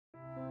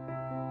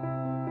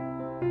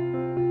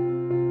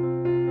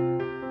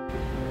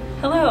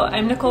Hello,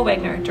 I'm Nicole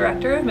Wagner,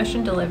 Director of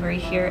Mission Delivery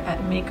here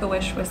at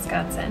Make-A-Wish,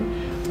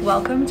 Wisconsin.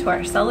 Welcome to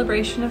our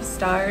Celebration of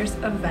Stars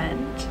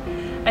event.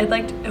 I'd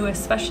like to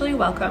especially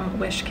welcome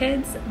Wish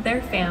Kids,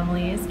 their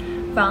families,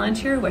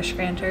 volunteer wish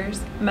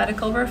granters,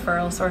 medical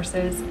referral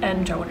sources,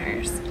 and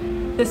donors.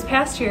 This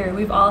past year,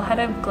 we've all had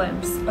a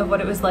glimpse of what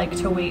it was like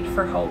to wait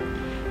for hope.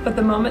 But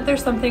the moment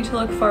there's something to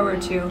look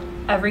forward to,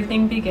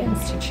 everything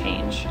begins to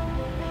change.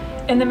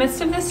 In the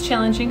midst of this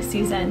challenging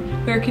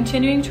season, we are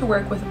continuing to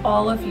work with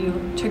all of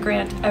you to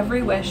grant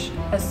every wish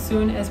as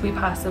soon as we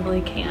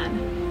possibly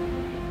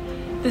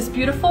can. This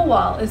beautiful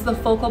wall is the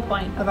focal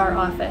point of our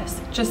office,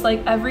 just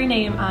like every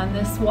name on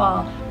this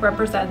wall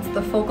represents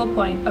the focal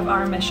point of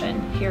our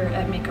mission here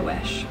at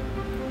Make-A-Wish.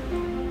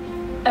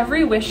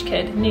 Every wish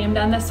kid named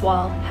on this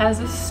wall has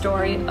a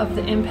story of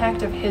the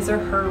impact of his or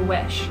her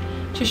wish.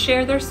 To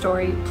share their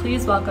story,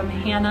 please welcome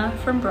Hannah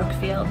from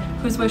Brookfield,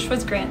 whose wish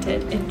was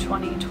granted in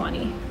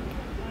 2020.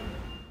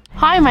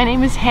 Hi, my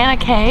name is Hannah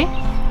Kay.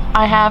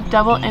 I have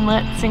double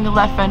inlet, single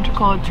left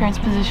ventricle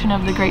transposition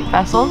of the great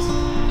vessels,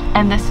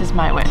 and this is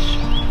my wish.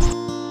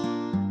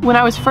 When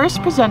I was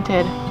first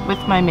presented with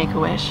my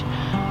Make-A-Wish,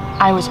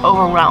 I was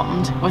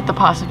overwhelmed with the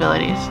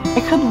possibilities.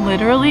 I could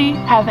literally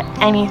have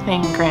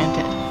anything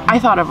granted. I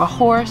thought of a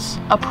horse,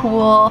 a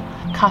pool,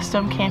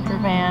 custom camper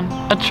van,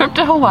 a trip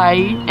to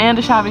Hawaii, and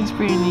a shopping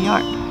spree in New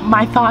York.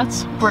 My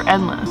thoughts were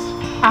endless.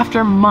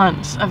 After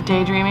months of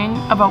daydreaming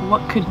about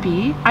what could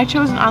be, I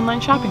chose an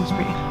online shopping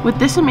spree. With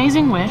this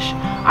amazing wish,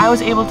 I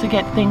was able to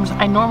get things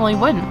I normally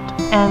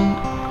wouldn't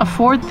and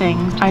afford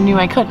things I knew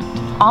I couldn't,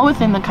 all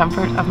within the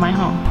comfort of my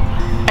home.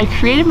 I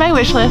created my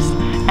wish list,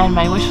 and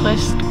my wish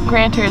list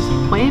granters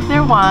waved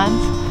their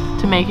wands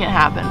to make it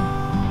happen.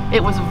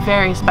 It was a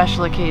very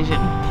special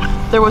occasion.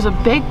 There was a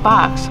big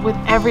box with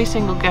every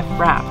single gift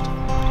wrapped.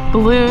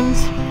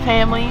 Balloons,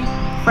 family,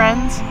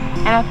 friends,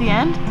 and at the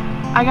end,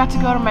 I got to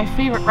go to my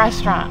favorite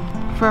restaurant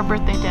for a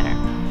birthday dinner.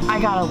 I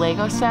got a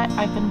Lego set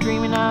I've been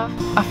dreaming of,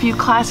 a few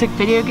classic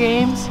video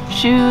games,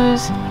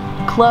 shoes,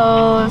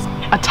 clothes,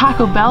 a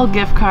Taco Bell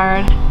gift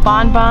card,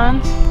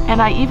 bonbons,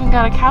 and I even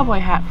got a cowboy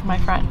hat for my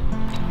friend.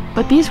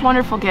 But these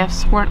wonderful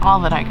gifts weren't all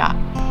that I got.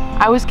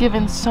 I was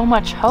given so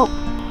much hope,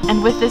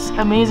 and with this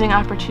amazing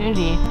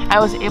opportunity, I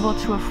was able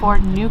to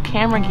afford new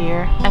camera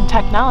gear and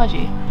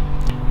technology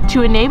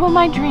to enable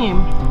my dream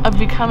of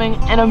becoming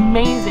an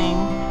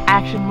amazing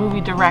action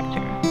movie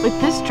director.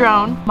 With this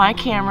drone, my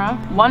camera,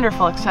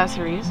 wonderful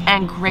accessories,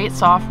 and great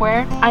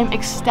software, I'm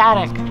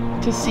ecstatic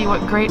to see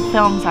what great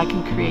films I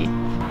can create.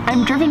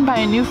 I'm driven by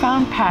a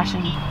newfound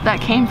passion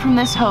that came from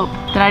this hope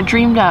that I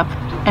dreamed up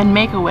and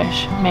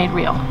Make-A-Wish made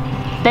real.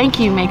 Thank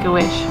you,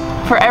 Make-A-Wish,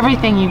 for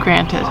everything you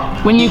granted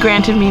when you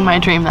granted me my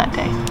dream that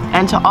day.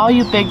 And to all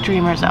you big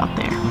dreamers out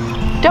there,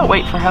 don't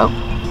wait for hope.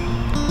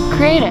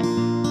 Create it.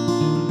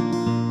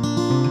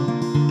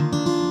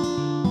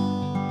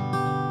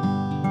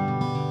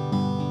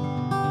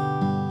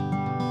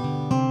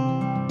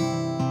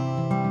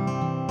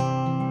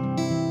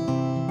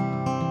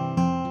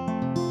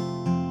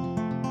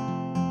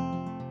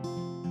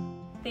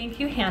 Thank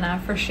you,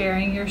 Hannah, for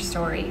sharing your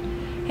story.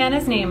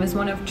 Hannah's name is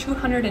one of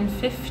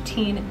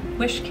 215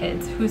 wish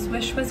kids whose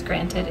wish was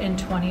granted in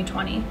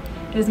 2020.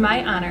 It is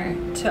my honor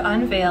to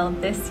unveil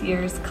this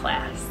year's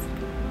class.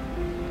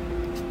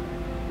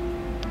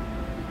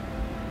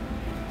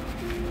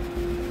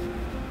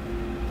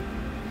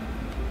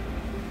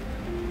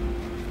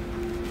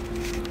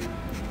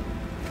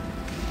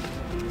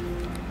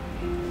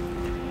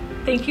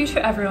 Thank you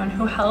to everyone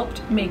who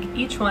helped make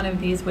each one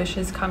of these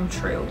wishes come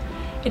true.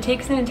 It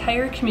takes an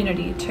entire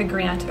community to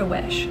grant a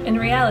wish. In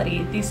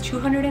reality, these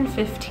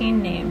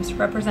 215 names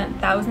represent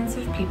thousands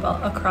of people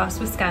across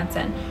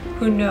Wisconsin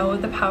who know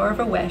the power of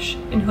a wish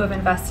and who have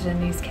invested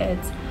in these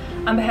kids.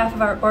 On behalf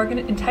of our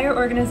entire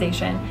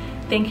organization,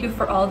 thank you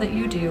for all that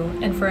you do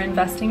and for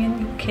investing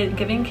in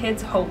giving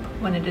kids hope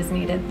when it is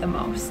needed the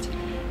most.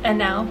 And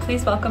now,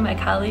 please welcome my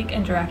colleague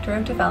and Director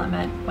of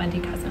Development, Wendy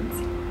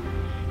Cousins.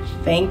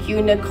 Thank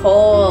you,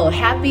 Nicole.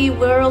 Happy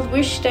World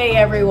Wish Day,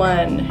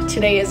 everyone.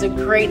 Today is a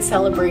great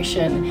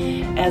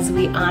celebration as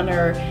we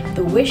honor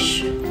the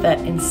wish that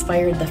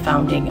inspired the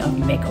founding of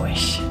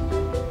Make-A-Wish.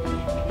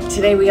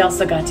 Today we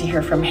also got to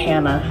hear from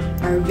Hannah,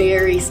 our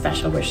very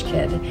special wish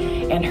kid,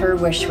 and her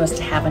wish was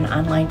to have an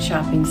online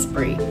shopping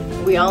spree.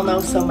 We all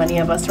know so many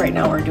of us right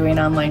now are doing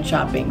online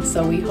shopping,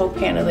 so we hope,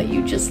 Hannah, that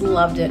you just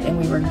loved it, and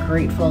we were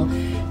grateful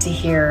to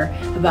hear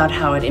about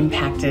how it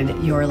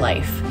impacted your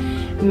life.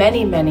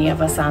 Many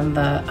of us on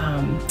the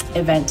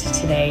event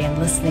today and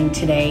listening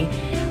today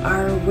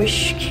are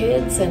wish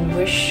kids and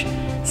wish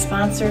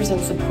sponsors and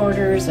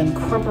supporters and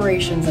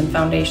corporations and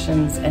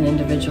foundations and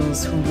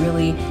individuals who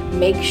really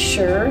make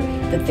sure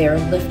that they're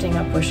lifting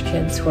up wish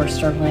kids who are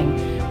struggling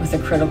with a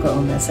critical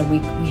illness. And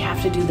we have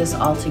to do this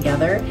all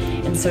together.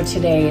 And so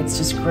today it's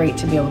just great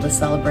to be able to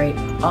celebrate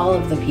all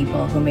of the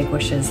people who make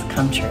wishes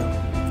come true.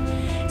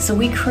 So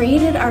we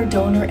created our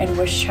Donor and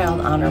Wish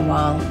Child Honor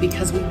Wall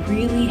because we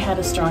really had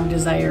a strong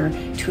desire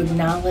to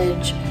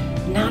acknowledge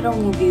not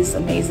only these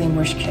amazing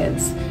wish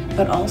kids,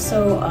 but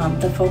also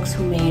the folks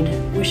who made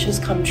wishes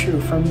come true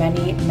for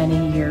many,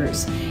 many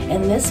years.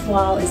 And this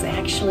wall is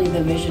actually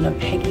the vision of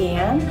Peggy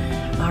Ann,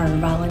 our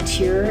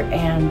volunteer,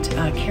 and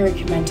Carrie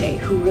Clemente,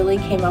 who really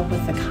came up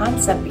with the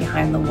concept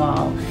behind the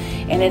wall.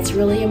 And it's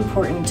really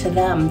important to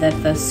them that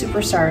the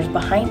superstars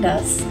behind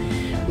us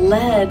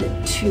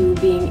led to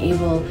being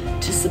able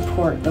to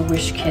support the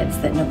Wish Kids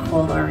that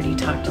Nicole already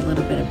talked a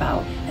little bit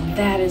about. And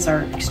that is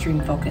our extreme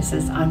focus,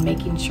 is on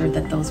making sure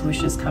that those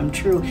wishes come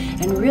true.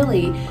 And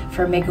really,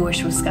 for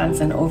Make-A-Wish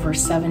Wisconsin, over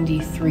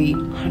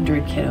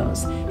 7,300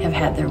 kiddos have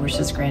had their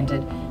wishes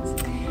granted.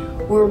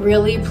 We're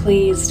really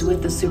pleased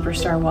with the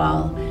Superstar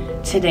Wall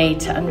today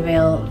to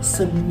unveil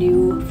some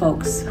new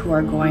folks who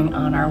are going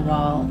on our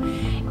wall.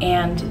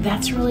 And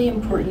that's really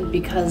important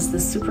because the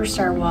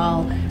Superstar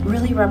Wall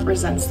really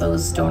represents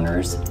those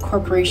donors,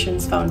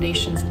 corporations,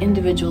 foundations,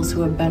 individuals who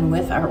have been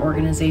with our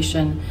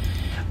organization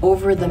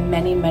over the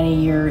many, many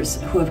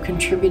years, who have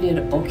contributed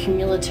a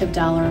cumulative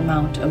dollar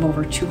amount of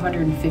over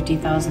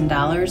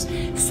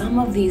 $250,000. Some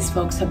of these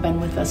folks have been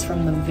with us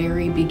from the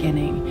very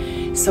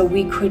beginning. So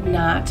we could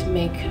not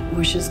make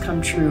wishes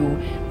come true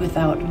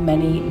without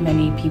many,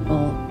 many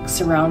people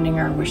surrounding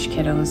our Wish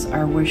kiddos,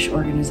 our Wish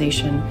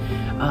organization,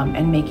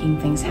 and making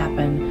things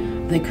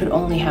happen. They could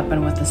only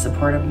happen with the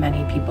support of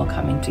many people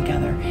coming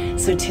together.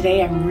 So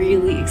today I'm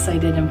really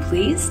excited and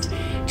pleased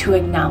to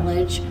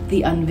acknowledge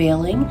the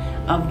unveiling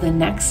of the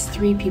next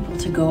 3 people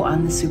to go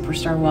on the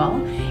Superstar Wall,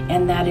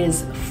 and that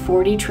is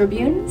 40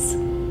 Tribunes,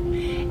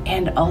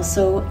 and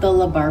also the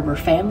LaBarber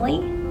family,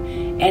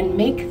 and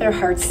Make Their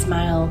Hearts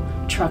Smile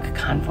Truck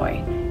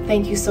Convoy.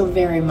 Thank you so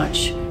very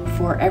much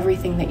for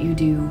everything that you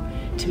do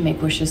to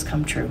make wishes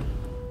come true.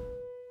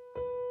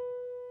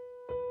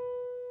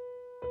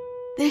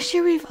 This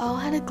year we've all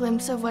had a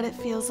glimpse of what it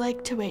feels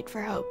like to wait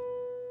for hope.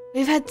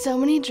 We've had so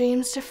many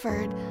dreams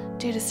deferred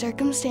due to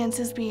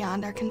circumstances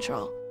beyond our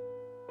control.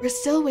 We're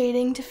still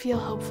waiting to feel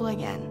hopeful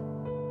again.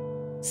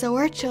 So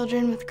are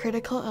children with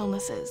critical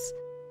illnesses.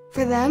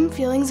 For them,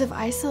 feelings of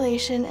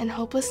isolation and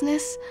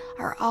hopelessness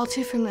are all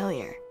too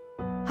familiar.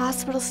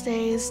 Hospital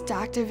stays,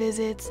 doctor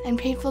visits, and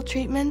painful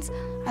treatments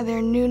are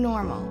their new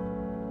normal.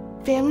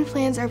 Family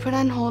plans are put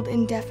on hold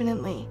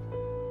indefinitely.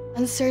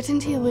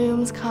 Uncertainty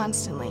looms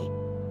constantly.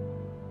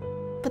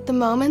 But the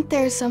moment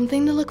there is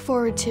something to look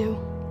forward to,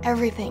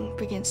 everything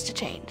begins to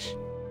change.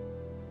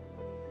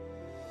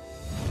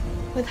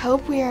 With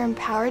hope, we are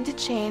empowered to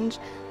change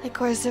the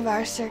course of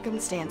our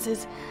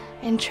circumstances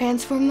and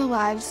transform the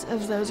lives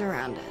of those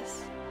around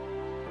us.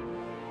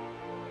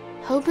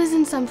 Hope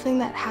isn't something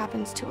that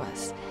happens to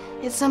us.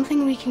 It's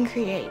something we can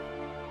create.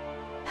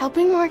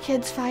 Helping more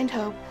kids find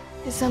hope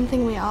is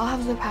something we all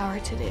have the power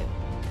to do.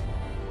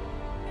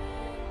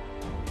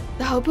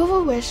 The hope of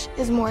a wish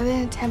is more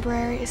than a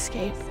temporary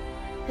escape.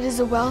 It is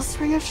a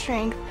wellspring of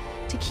strength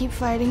to keep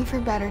fighting for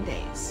better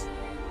days.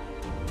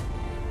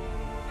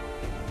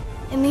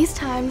 In these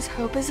times,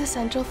 hope is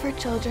essential for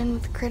children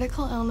with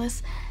critical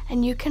illness,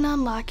 and you can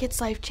unlock its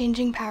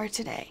life-changing power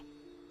today.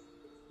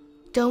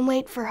 Don't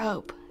wait for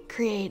hope,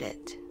 create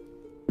it.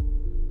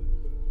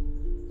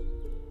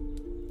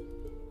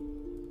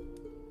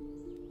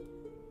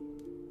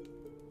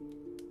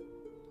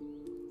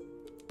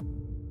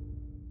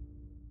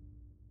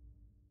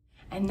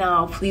 And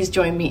now, please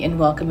join me in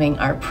welcoming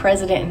our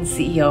President and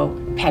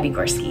CEO, Patty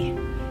Gorski.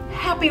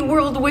 Happy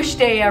World Wish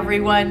Day,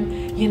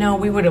 everyone. You know,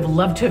 we would have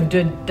loved to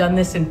have done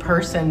this in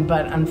person,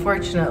 but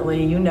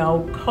unfortunately, you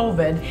know,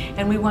 COVID,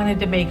 and we wanted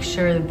to make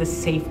sure that the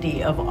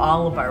safety of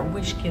all of our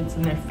Wish Kids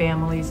and their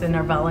families and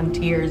our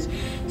volunteers.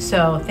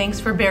 So thanks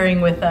for bearing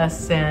with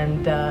us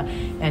and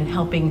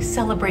helping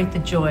celebrate the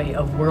joy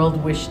of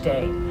World Wish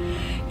Day.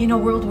 You know,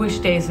 World Wish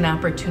Day is an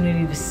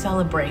opportunity to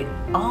celebrate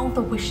all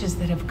the wishes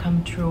that have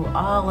come true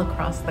all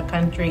across the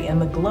country and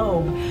the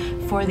globe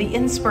for the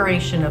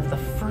inspiration of the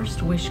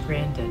first wish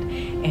granted.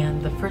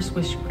 And the first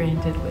wish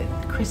granted with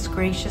Chris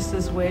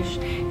Gracious's wish,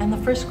 and the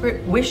first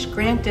wish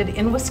granted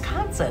in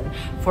Wisconsin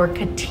for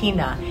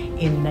Katina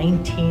in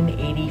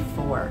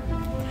 1984.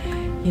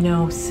 You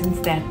know, since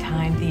that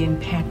time, the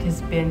impact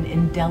has been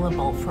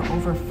indelible for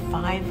over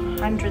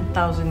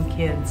 500,000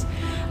 kids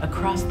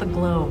across the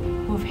globe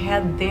who have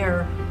had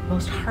their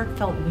most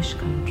heartfelt wish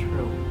come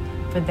true.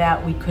 For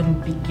that, we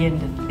couldn't begin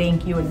to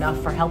thank you enough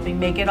for helping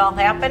make it all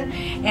happen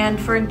and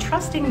for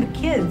entrusting the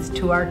kids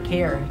to our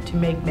care to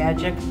make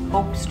magic,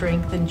 hope,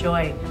 strength, and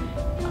joy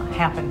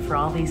happen for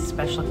all these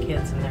special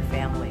kids and their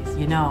families.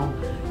 You know,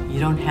 you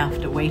don't have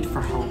to wait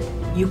for hope.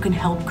 You can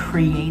help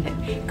create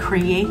it.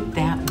 Create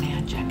that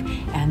magic.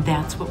 And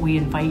that's what we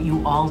invite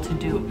you all to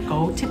do.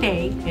 Go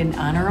today in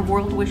honor of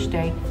World Wish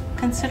Day.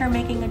 Consider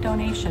making a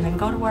donation and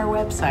go to our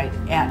website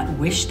at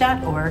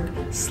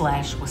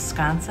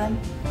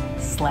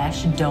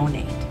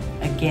wish.org/Wisconsin/donate.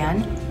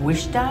 Again,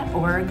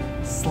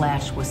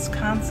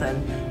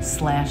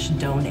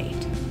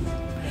 wish.org/Wisconsin/donate.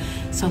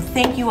 So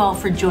thank you all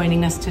for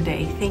joining us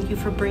today. Thank you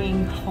for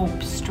bringing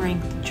hope,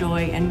 strength,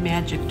 joy, and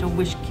magic to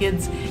Wish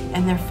Kids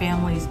and their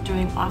families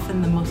during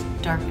often the most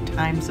dark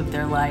times of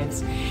their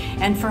lives,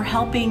 and for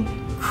helping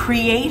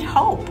create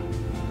hope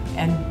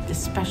and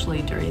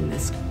especially during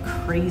this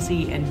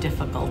crazy and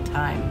difficult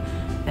time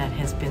that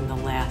has been the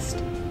last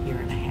year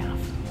and a half.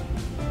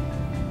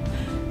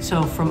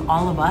 So from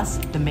all of us,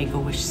 the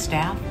Make-A-Wish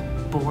staff,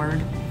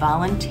 board,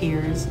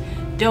 volunteers,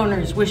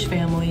 donors, Wish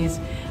families,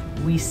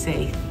 we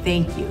say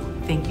thank you.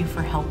 Thank you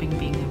for helping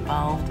being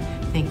involved.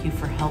 Thank you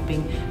for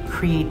helping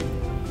create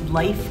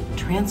life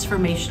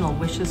transformational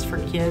wishes for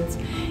kids.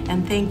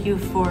 And thank you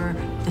for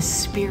the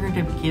spirit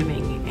of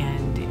giving and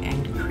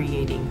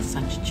creating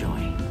such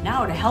joy.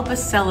 Now to help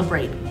us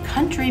celebrate,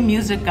 country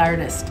music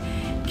artist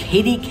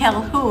Katie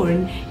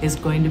Calhoun is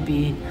going to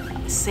be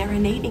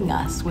serenading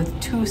us with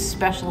 2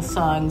 special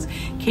songs.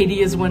 Katie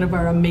is one of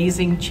our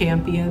amazing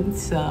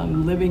champions,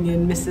 living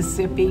in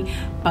Mississippi,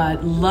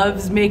 but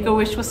loves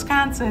Make-A-Wish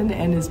Wisconsin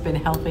and has been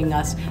helping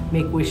us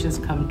make wishes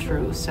come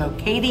true. So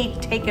Katie,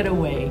 take it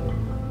away.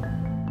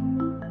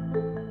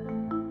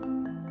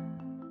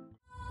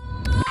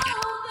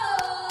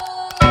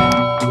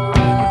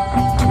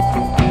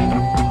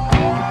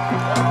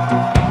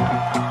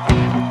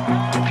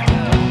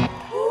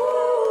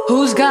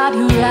 Who's got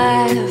you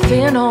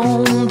laughing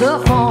on the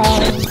phone?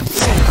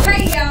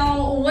 Hey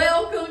y'all,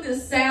 welcome to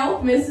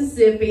South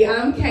Mississippi.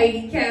 I'm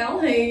Katie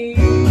Calhoun.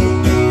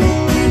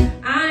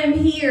 I'm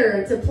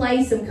here to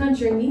play some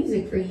country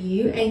music for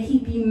you and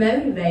keep you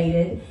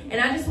motivated.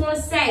 And I just want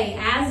to say,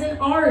 as an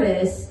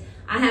artist,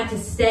 I have to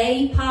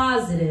stay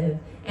positive,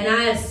 and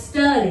I have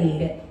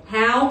studied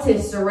how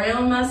to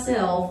surround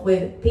myself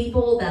with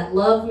people that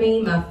love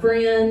me, my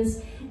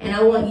friends. And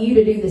I want you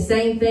to do the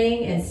same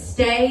thing and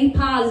stay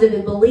positive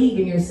and believe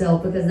in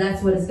yourself, because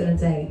that's what it's going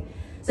to take.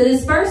 So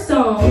this first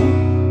song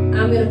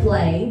I'm going to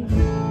play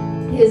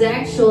is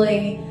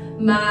actually,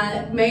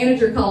 my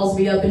manager calls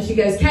me up and she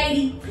goes,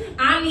 Katie,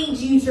 I need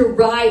you to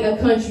write a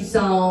country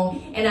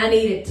song and I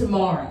need it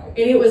tomorrow. And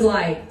it was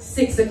like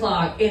 6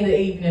 o'clock in the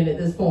evening at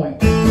this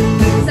point. So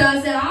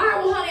I said, all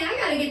right, well honey, I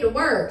got to get to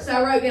work. So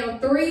I wrote down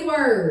 3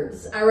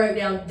 words. I wrote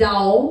down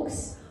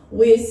dogs,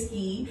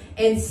 whiskey,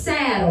 and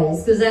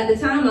saddles, because at the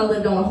time I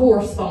lived on a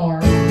horse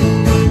farm.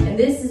 And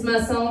this is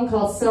my song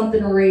called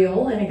Something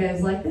Real, and it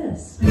goes like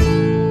this.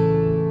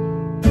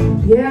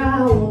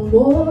 Yeah, I want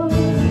more,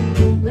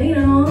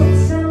 leaning on,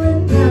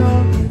 selling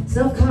down,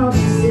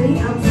 self-consciously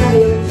I'm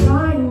saying,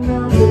 trying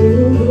not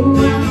to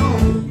move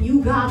around.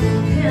 You got the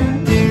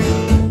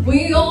pen,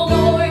 we all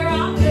know where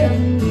I've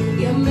been.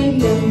 Yeah,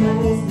 maybe I'm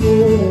nice,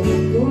 boy,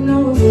 who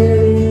knows where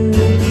it is.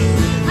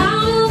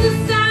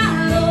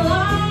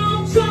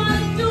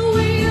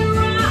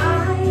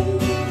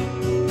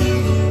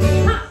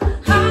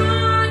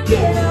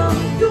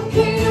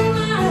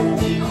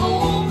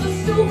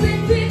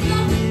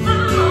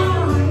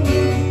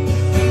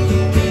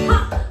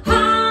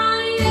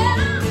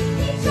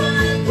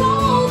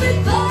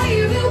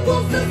 Baby,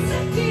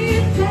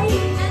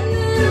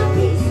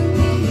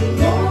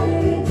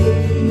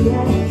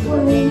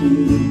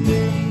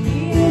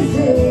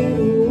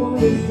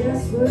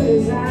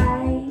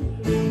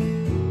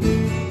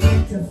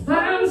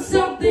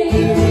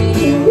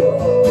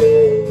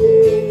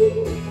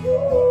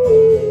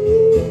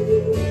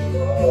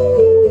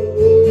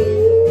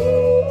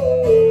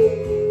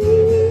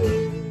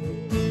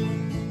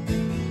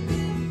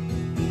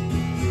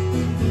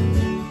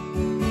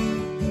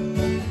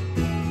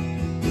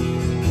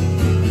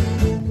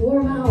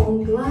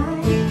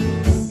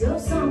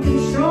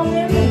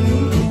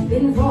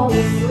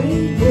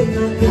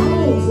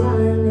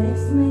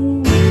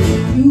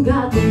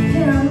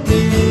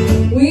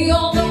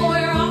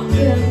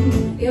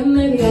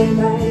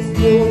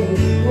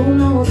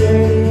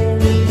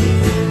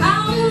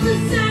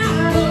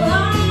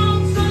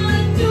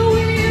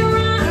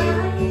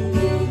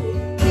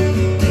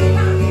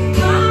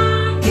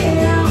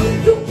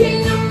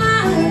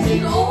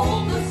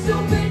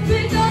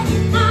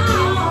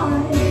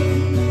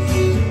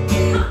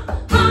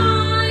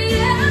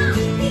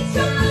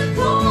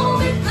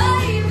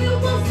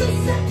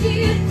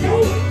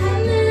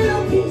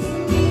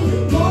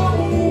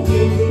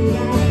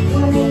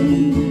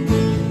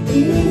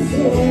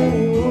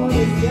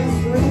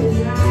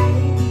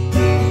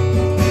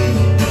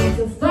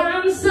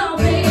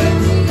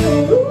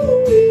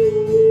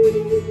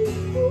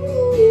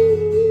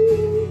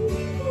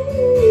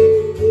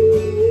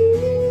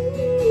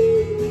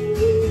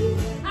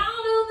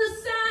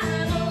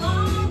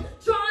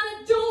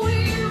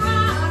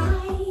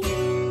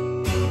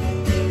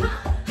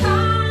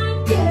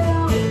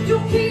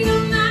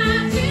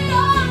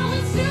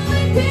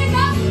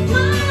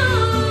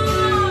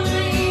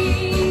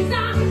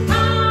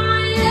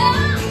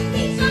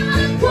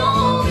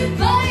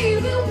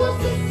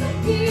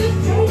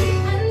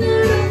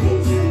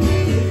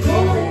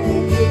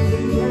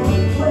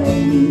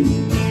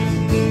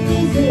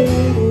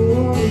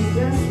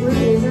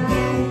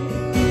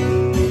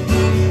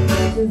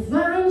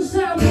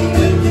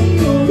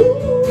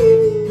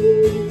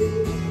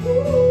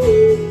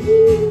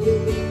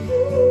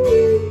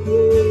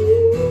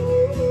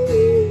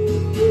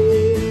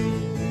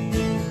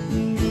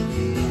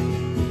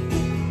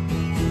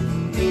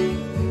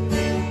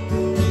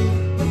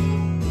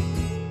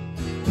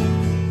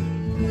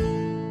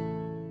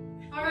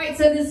 right,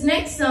 so this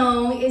next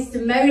song is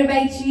to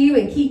motivate you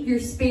and keep your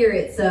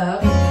spirits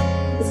up.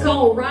 It's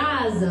called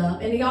Rise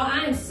Up. And y'all,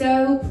 I am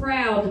so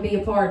proud to be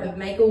a part of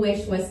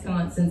Make-A-Wish,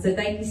 Wisconsin. So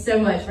thank you so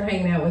much for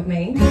hanging out with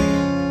me.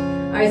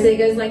 All right, so it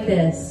goes like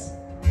this.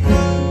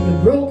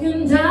 You're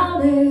broken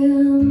down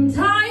and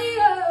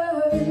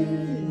tired,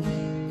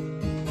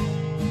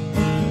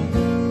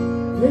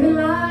 living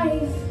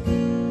life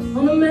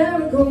on a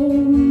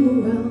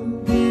merry-go-round.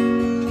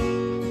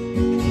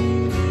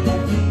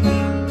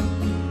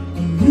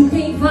 You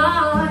can't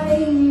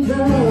find the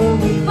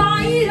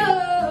fighter,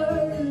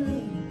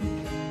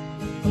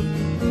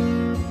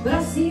 but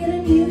I see it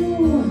in you,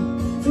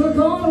 so we're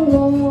gonna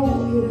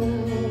walk it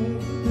out.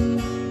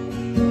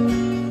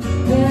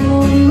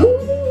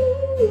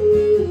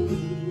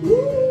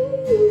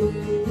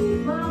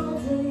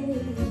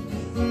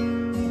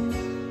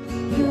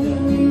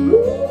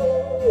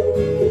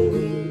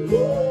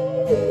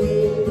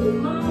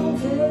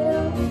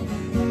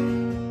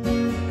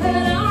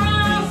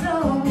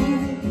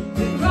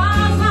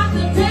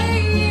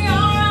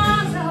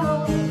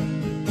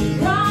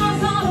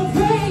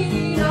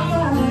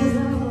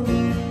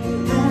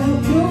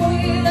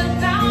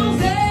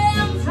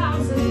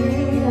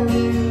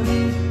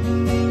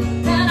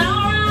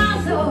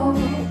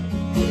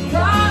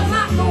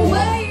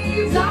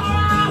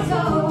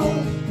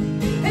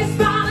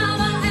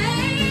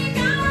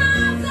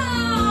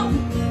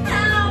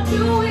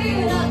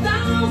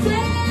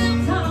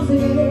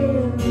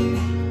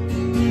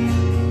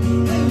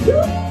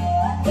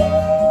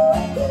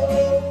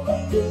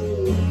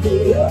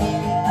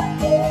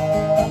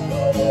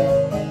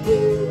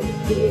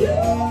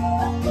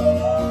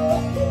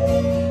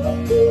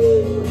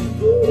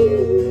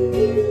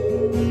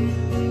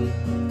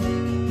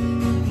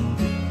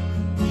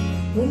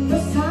 When the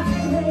sun